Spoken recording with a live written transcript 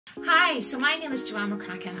Hi, so my name is Joanne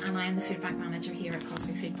McCracken and I am the Food Bank Manager here at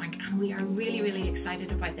Causeway Foodbank, and we are really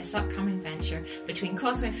excited about this upcoming venture between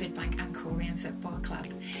Causeway Foodbank and Coleraine Football Club.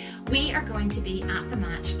 We are going to be at the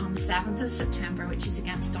match on the 7th of September, which is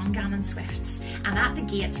against Dungannon Swifts, and at the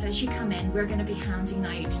gates as you come in we're going to be handing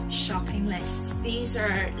out shopping lists. These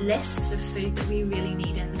are lists of food that we really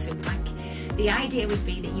need in the food bank. The idea would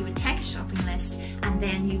be that you would take a shopping list and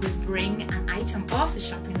then you would bring an item off the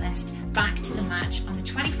shopping list back to the match on the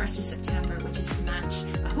 21st of September, which is the match,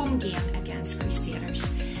 a home game against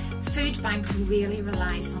Crusaders. Food Bank really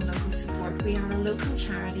relies on local support. We are a local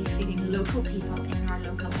charity feeding local people in our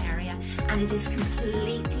local area, and it is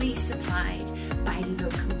completely supplied by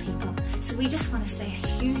local people. So we just want to say a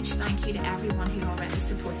huge thank you to everyone who already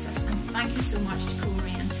supports us, and thank you so much to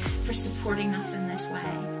Coleraine for supporting us in this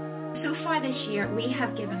way. So far this year we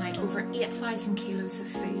have given out over 8,000 kilos of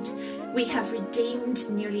food. We have redeemed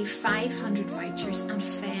nearly 500 vouchers and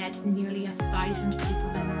fed nearly 1,000 people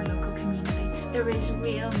in our local community. There is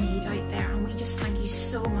real need out there, and we just thank you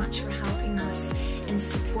so much for helping us in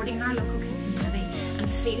supporting our local community and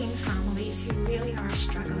feeding families who really are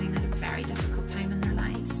struggling at a very difficult time in their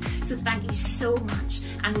lives. So thank you so much,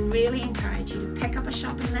 and really encourage you to pick up a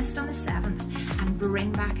shopping list on the 7th and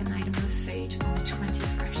bring back an item of food on the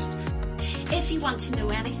 21st. If you want to know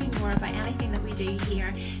anything more about anything that we do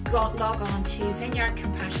here, log on to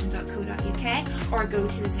vineyardcompassion.co.uk or go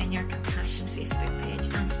to the Vineyard Compassion Facebook page.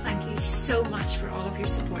 And thank you so much for all of your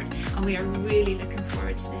support, and we are really looking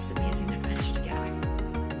forward to this amazing adventure together.